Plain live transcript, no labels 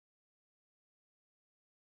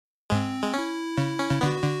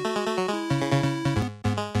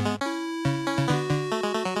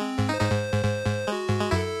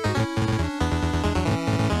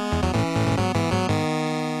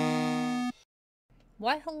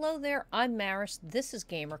Why, hello there, I'm Maris, this is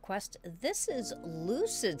GamerQuest, this is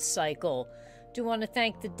Lucid Cycle. Do want to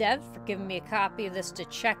thank the dev for giving me a copy of this to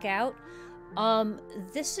check out.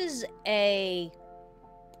 This is a,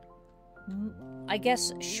 I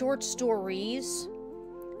guess, short stories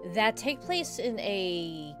that take place in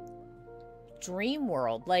a dream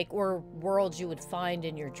world, like, or worlds you would find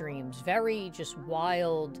in your dreams. Very just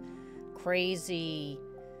wild, crazy,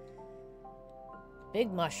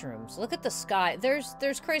 big mushrooms. Look at the sky.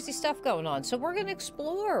 There's crazy stuff going on. So we're gonna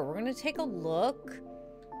explore. We're gonna take a look.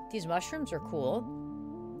 These mushrooms are cool.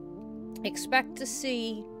 Expect to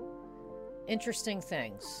see interesting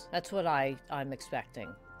things. That's what I'm expecting.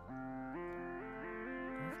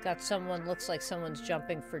 We've got someone, looks like someone's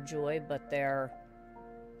jumping for joy, but they're,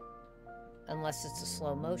 unless it's a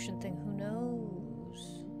slow motion thing, who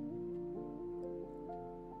knows?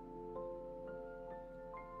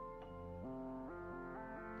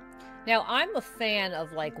 Now, I'm a fan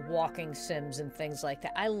of, like, walking sims and things like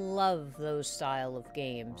that. I love those style of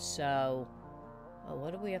games, so... Oh,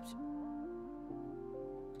 what are we up to?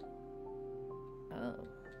 Oh.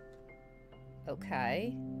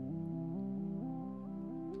 Okay.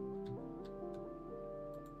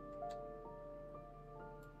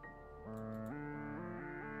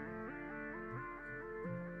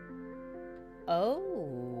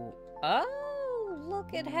 Oh. Oh!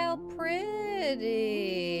 Look at how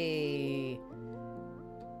pretty.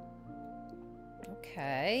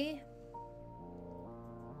 Okay.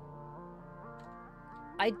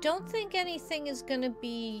 I don't think anything is going to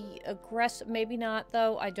be aggressive. Maybe not,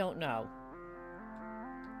 though. I don't know.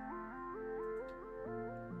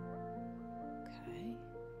 Okay.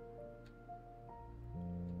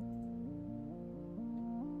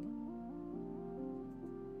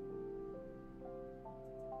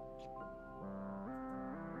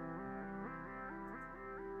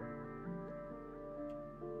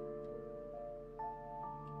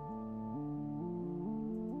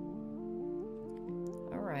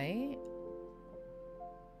 Right.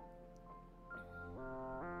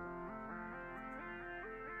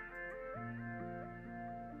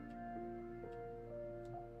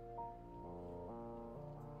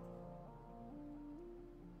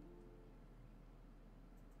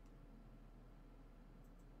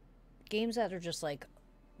 Games that are just like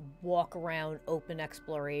walk around, open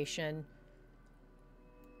exploration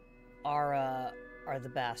are the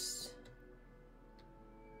best.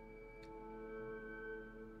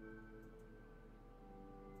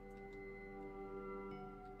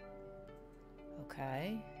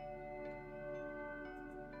 Okay.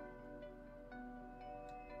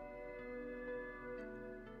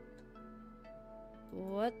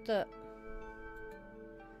 What the...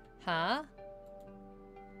 Huh?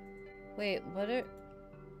 Wait, what are...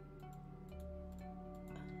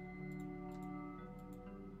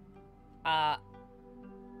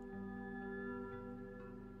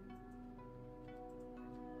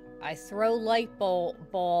 I throw light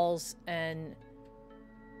balls and...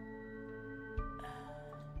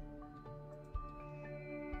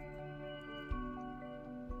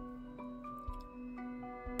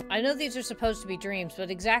 I know these are supposed to be dreams,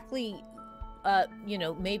 but exactly, you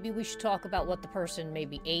know, maybe we should talk about what the person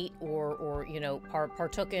maybe ate or you know,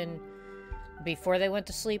 partook in before they went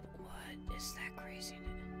to sleep. What is that craziness?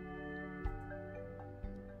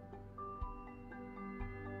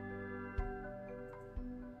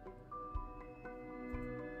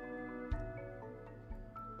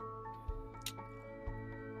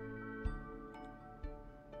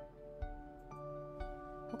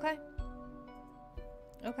 Okay.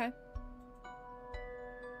 Okay.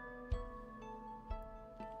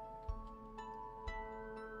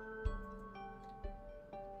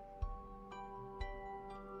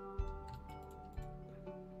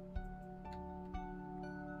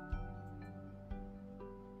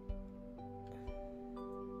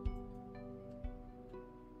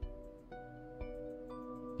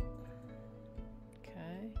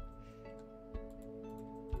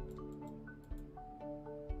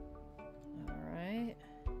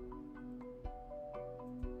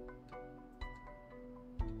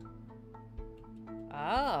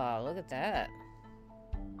 Ah, look at that.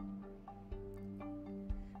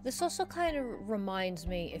 This also kind of reminds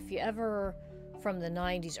me, if you ever, from the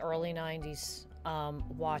 90s, early 90s,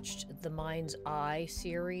 watched the Mind's Eye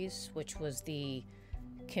series, which was the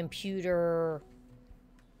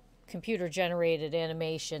computer-generated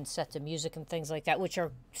animation set to music and things like that, which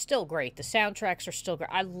are still great. The soundtracks are still great.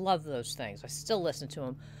 I love those things. I still listen to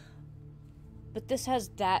them. But this has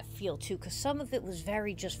that feel, too, because some of it was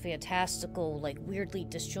very just fantastical, like, weirdly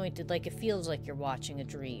disjointed, like, it feels like you're watching a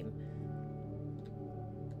dream.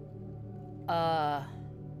 Am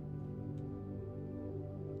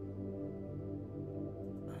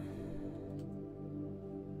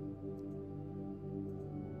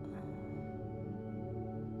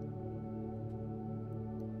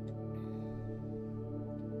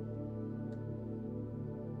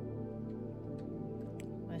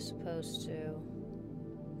I supposed to?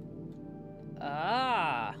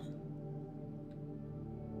 Ah!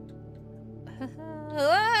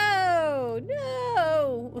 Oh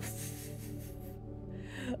no!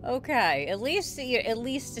 Okay, at least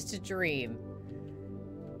it's a dream.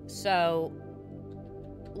 So,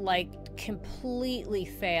 like, completely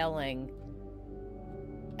failing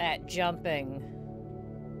at jumping,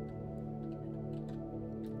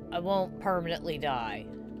 I won't permanently die.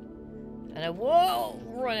 And I won't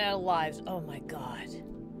run out of lives. Oh my god.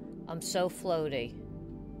 I'm so floaty.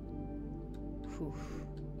 Whew.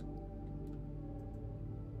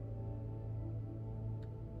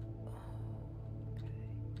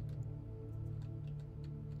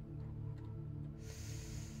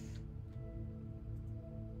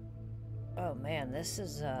 Oh man, this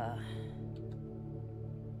is,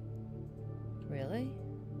 really?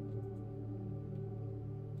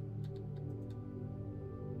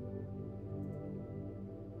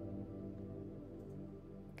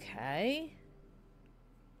 Okay.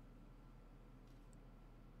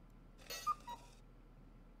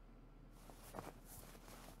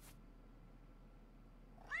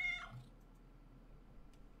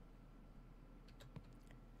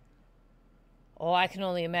 Oh, I can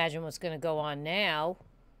only imagine what's going to go on now.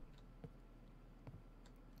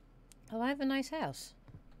 Oh, I have a nice house.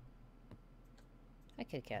 Hi,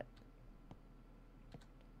 Kit Kat.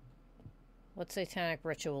 What satanic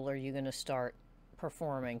ritual are you going to start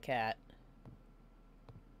performing, Cat?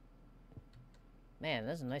 Man,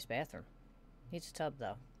 that's a nice bathroom. Needs a tub,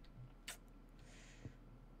 though.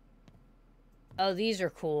 Oh, these are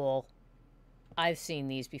cool. I've seen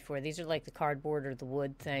these before. These are like the cardboard or the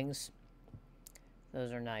wood things.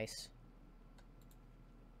 Those are nice.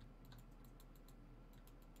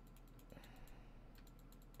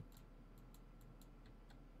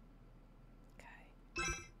 Okay.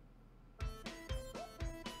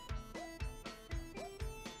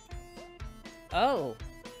 Oh.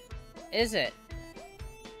 Is it?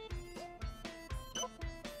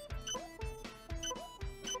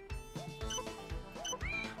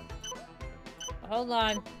 Hold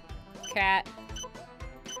on, Cat.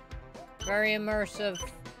 Very immersive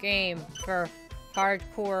game for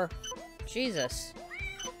hardcore. Jesus.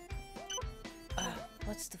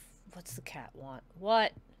 What's the cat want?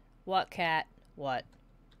 What? What, cat? What?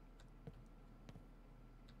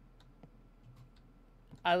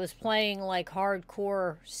 I was playing like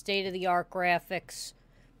hardcore, state-of-the-art graphics,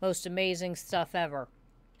 most amazing stuff ever.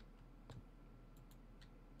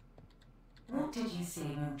 What did you see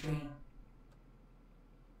in your dream?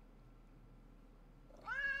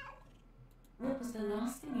 What was the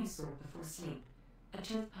last thing you saw before sleep? A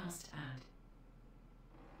toothpaste ad.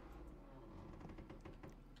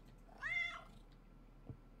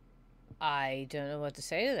 I don't know what to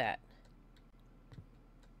say to that.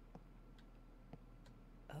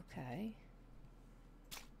 Okay.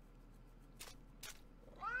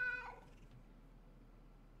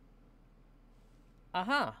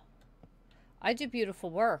 Uh-huh. I do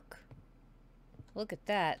beautiful work. Look at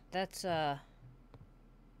that. That's,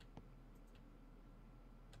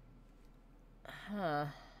 Huh.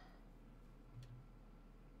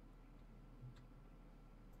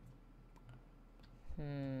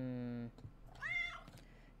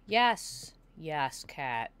 Yes. Yes,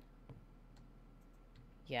 cat.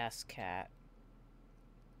 Yes, cat.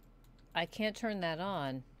 I can't turn that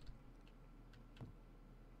on.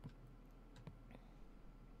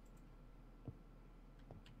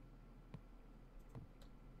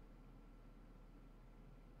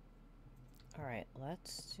 Alright,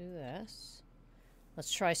 let's do this.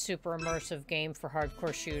 Let's try super immersive game for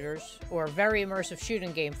hardcore shooters. Or very immersive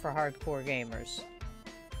shooting game for hardcore gamers.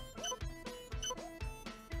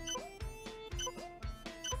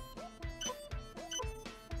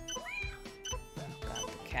 Oh god,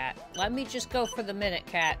 the cat. Let me just go for the minute,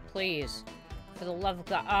 cat, please. For the love of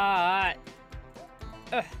God.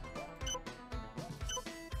 Ugh.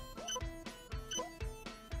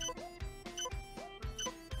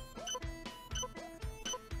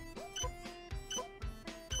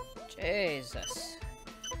 Jesus.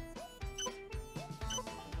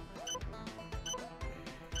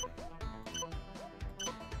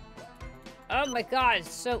 Oh my god,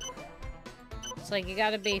 it's so... It's like you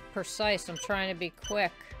gotta be precise. I'm trying to be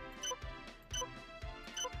quick.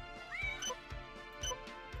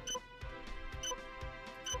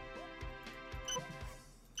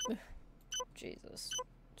 Jesus.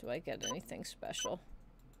 Do I get anything special?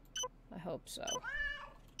 I hope so.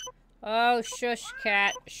 Oh, shush,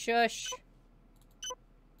 cat. Shush.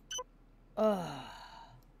 Ugh.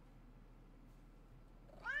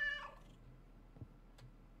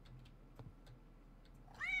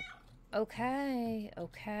 Okay,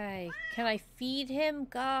 okay. Can I feed him?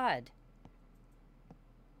 God.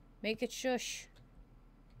 Make it shush.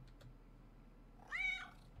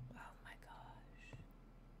 Oh my gosh.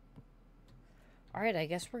 Alright, I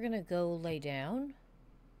guess we're gonna go lay down.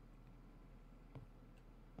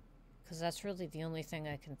 Because that's really the only thing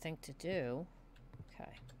I can think to do.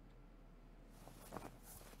 Okay.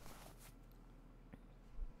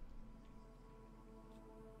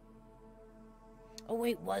 Oh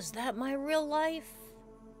wait, was that my real life?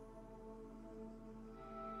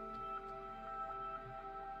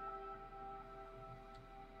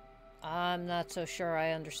 I'm not so sure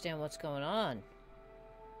I understand what's going on.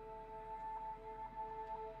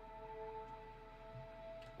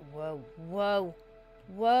 Whoa, whoa,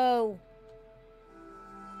 whoa.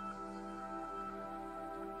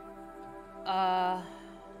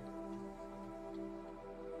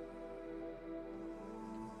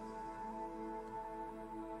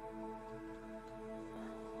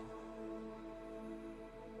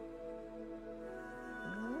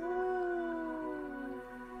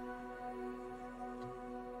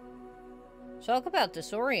 Talk about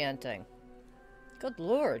disorienting. Good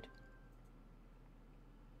Lord.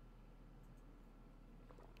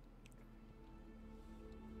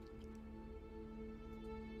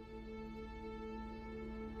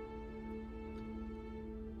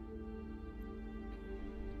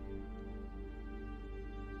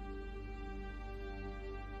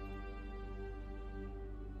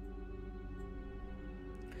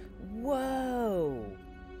 Whoa.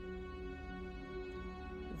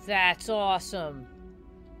 That's awesome.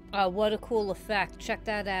 What a cool effect. Check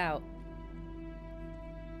that out.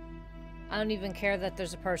 I don't even care that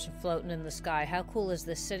there's a person floating in the sky. How cool is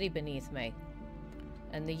this city beneath me?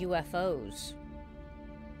 And the UFOs.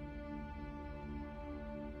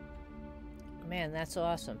 Man, that's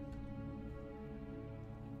awesome.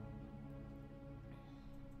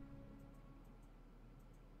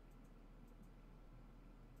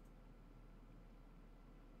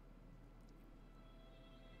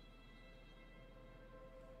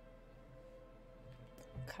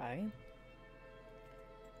 Okay.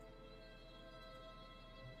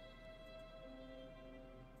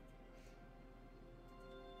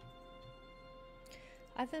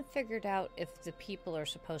 I haven't figured out if the people are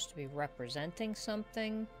supposed to be representing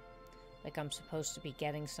something. Like I'm supposed to be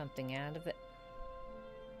getting something out of it.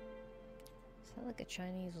 Is that like a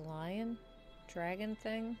Chinese lion? Dragon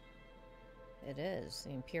thing? It is.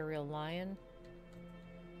 The Imperial Lion.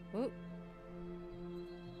 Oop.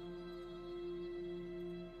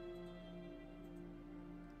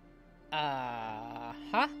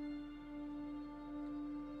 Huh?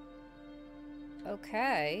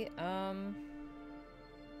 Okay,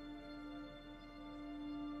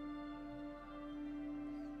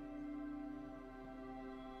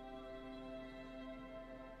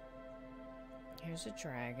 here's a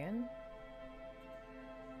dragon.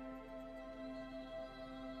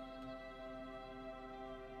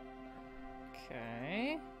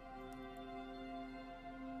 Okay.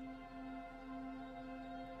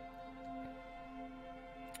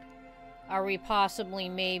 Are we possibly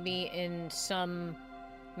maybe in some...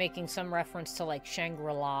 making some reference to, like,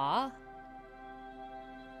 Shangri-La?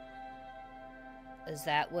 Is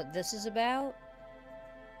that what this is about?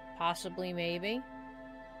 Possibly, maybe?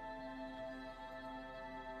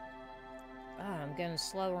 Ah, I'm getting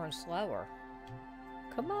slower and slower.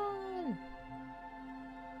 Come on!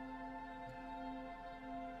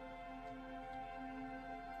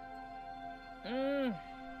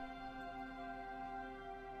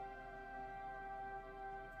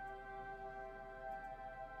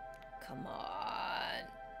 Come on.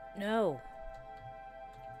 No.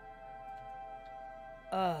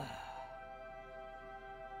 Ugh.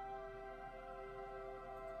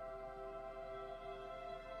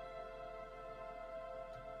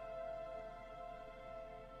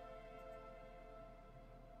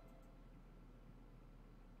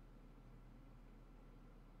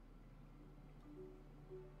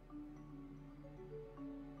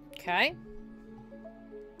 Okay.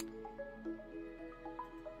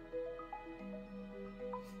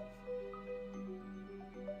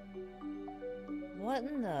 What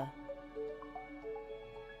in the...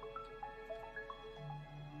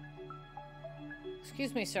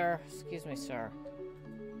 Excuse me, sir. Excuse me, sir.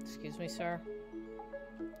 Excuse me, sir.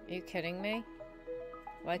 Are you kidding me?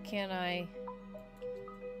 Why can't I...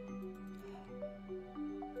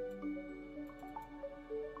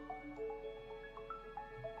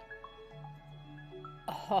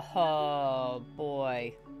 Oh,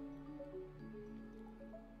 boy.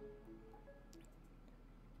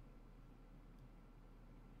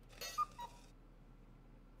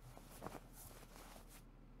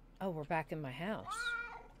 Oh, we're back in my house.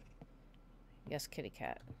 Yes, kitty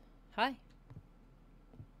cat. Hi.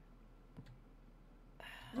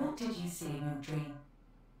 What did you see in your dream?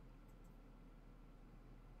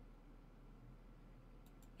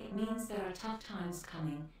 It means there are tough times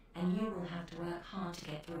coming, and you will have to work hard to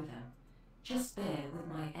get through them. Just bear with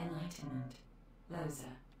my enlightenment. Loser.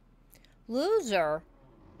 Loser?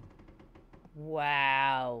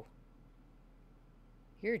 Wow.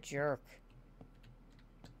 You're a jerk.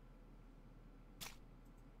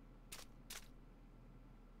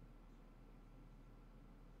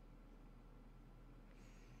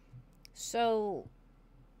 So,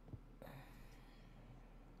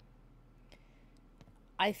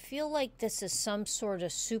 I feel like this is some sort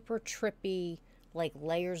of super trippy, like,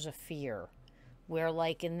 layers of fear. Where,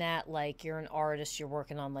 like, in that, like, you're an artist, you're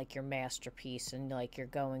working on, like, your masterpiece, and, like, you're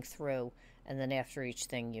going through, and then after each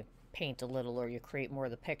thing, you paint a little or you create more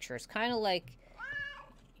of the picture. It's kind of like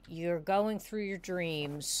you're going through your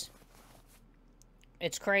dreams.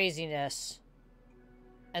 It's craziness.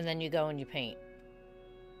 And then you go and you paint.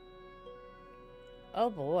 Oh,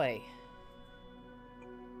 boy.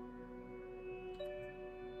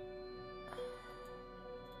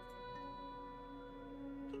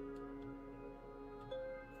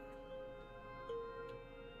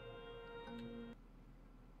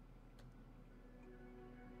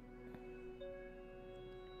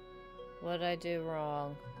 What'd I do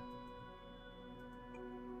wrong?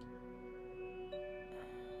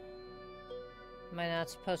 Am I not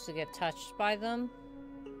supposed to get touched by them?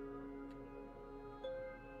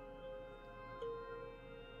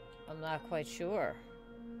 I'm not quite sure.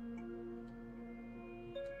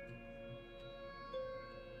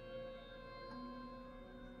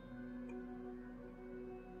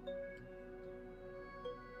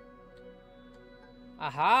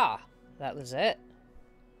 Aha! That was it.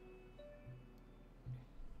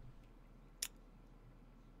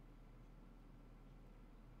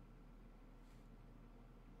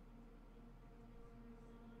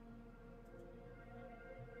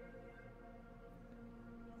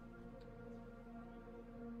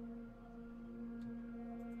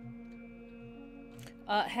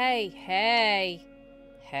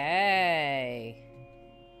 Hey.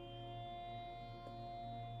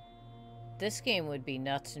 This game would be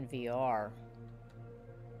nuts in VR.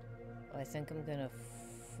 I think I'm gonna...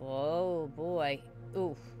 oh, boy.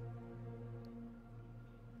 Oof.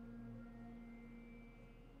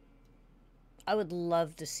 I would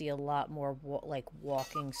love to see a lot more, like,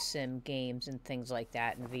 walking sim games and things like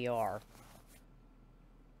that in VR.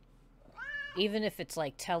 Even if it's,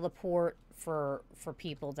 like, teleport for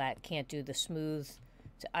people that can't do the smooth...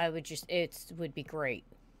 I would just... it would be great.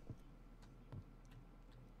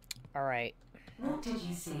 Alright. What did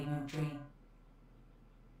you see in your dream?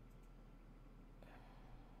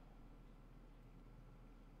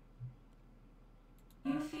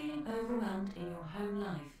 You're feeling overwhelmed in your home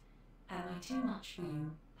life. Am I too much for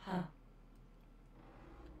you? Huh?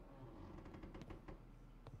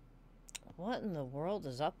 What in the world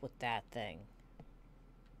is up with that thing?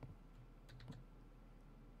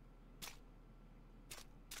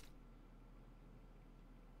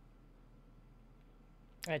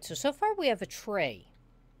 Alright, so far we have a tree.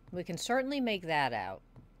 We can certainly make that out.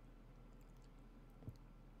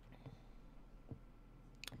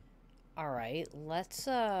 Alright, let's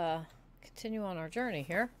continue on our journey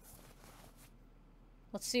here.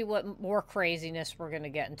 Let's see what more craziness we're gonna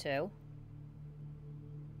get into.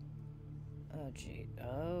 Oh, gee.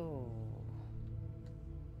 Oh.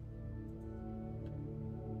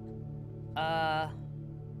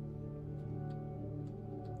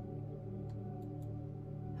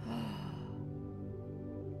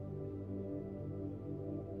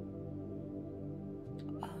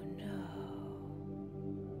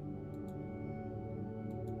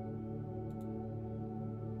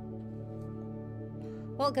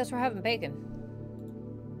 Well, guess we're having bacon.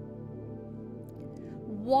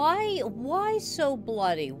 Why so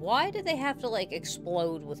bloody? Why do they have to, like,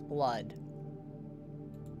 explode with blood?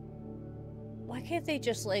 Why can't they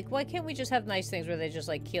just, like, why can't we just have nice things where they just,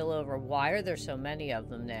 like, keel over? Why are there so many of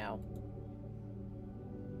them now?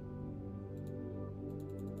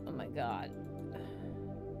 Oh my god.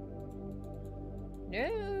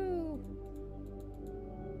 No!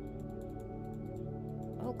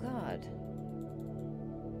 Oh god.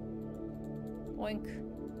 Boink.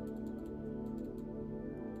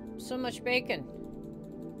 So much bacon.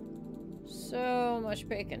 So much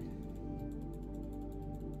bacon.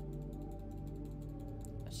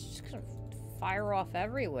 fire off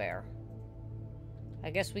everywhere.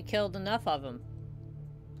 I guess we killed enough of them.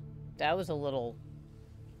 That was a little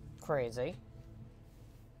crazy.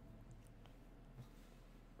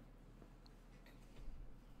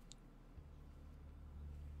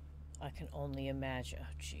 I can only imagine. Oh,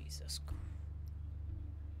 Jesus Christ.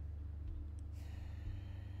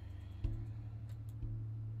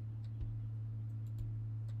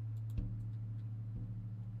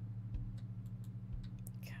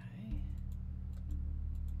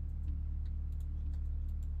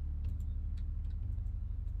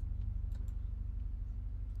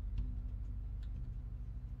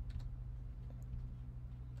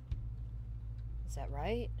 Is that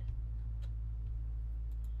right?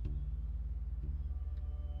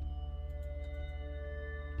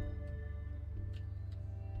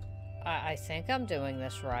 I think I'm doing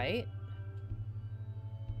this right.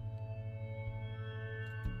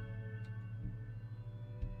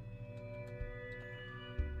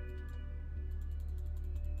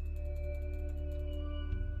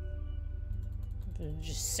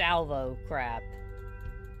 Just salvo crap.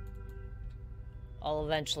 I'll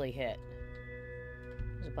eventually hit.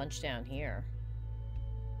 There's a bunch down here.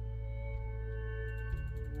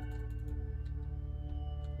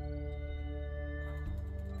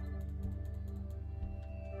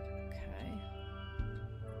 Okay.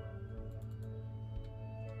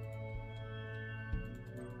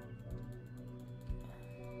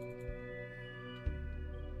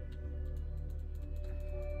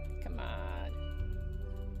 Come on.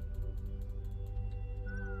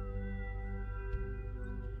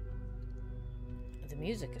 The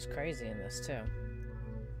music is crazy in this too.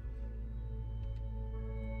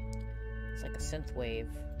 It's like a synth wave,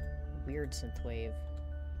 weird synth wave.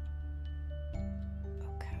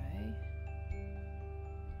 Okay.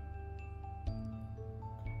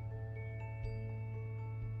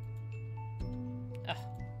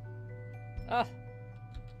 Oh,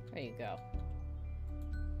 there you go. All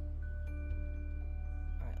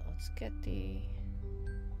right, let's get the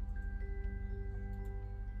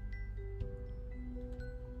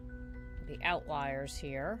outliers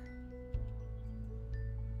here.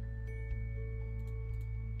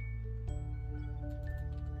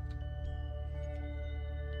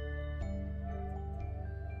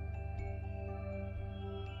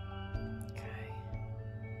 Okay.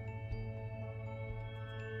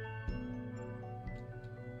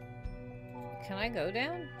 Can I go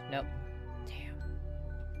down? Nope. Damn.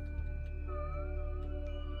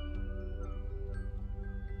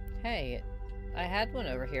 Hey, I had one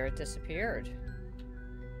over here. It disappeared.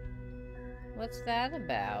 What's that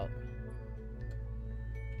about?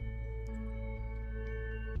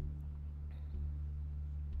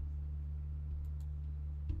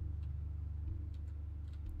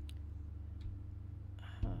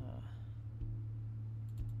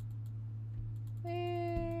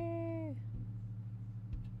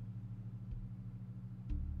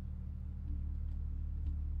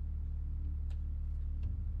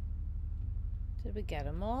 Did we get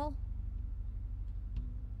them all?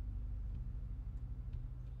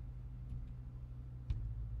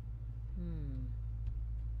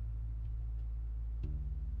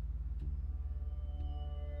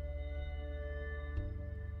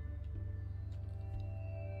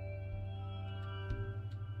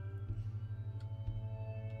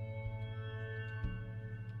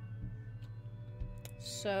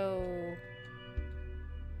 So...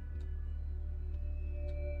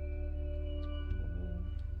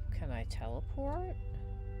 can I teleport?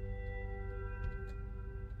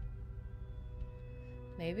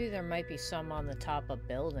 Maybe there might be some on the top of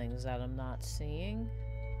buildings that I'm not seeing.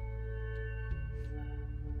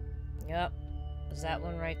 Yep. Is that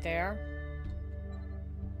one right there?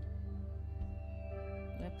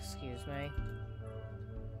 Excuse me.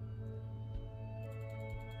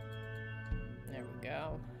 There we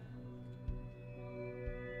go.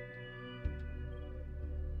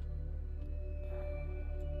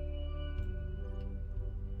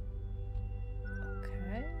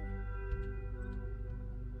 Okay.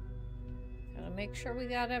 Gotta make sure we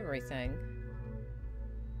got everything.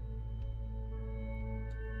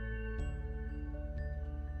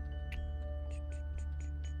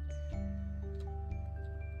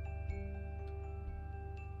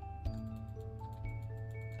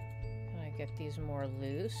 Get these more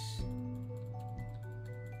loose.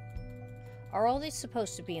 Are all these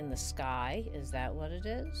supposed to be in the sky? Is that what it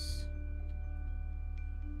is?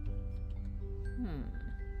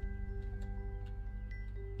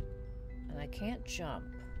 And I can't jump.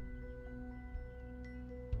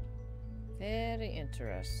 Very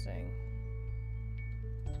interesting.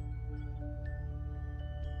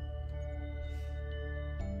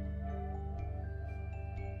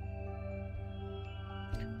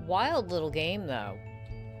 wild little game, though.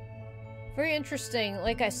 Very interesting.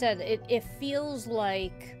 Like I said, it feels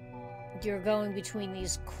like you're going between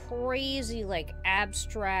these crazy, like,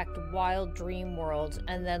 abstract, wild dream worlds,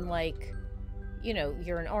 and then, like, you know,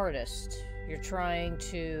 you're an artist. You're trying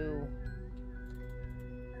to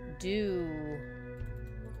do,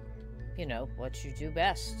 you know, what you do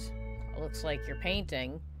best. It looks like you're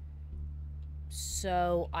painting.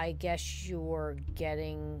 So I guess you're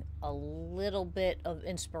getting a little bit of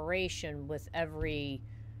inspiration with every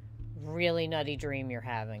really nutty dream you're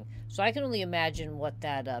having. So I can only imagine what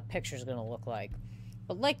that picture's going to look like.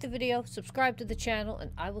 But like the video, subscribe to the channel,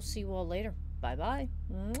 and I will see you all later. Bye-bye.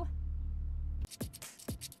 Mwah.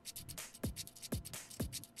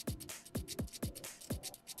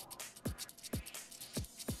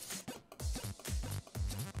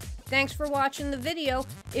 Thanks for watching the video.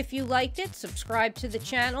 If you liked it, subscribe to the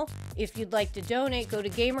channel. If you'd like to donate, go to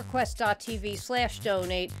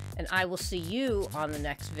GamerQuest.tv/donate, and I will see you on the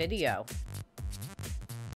next video.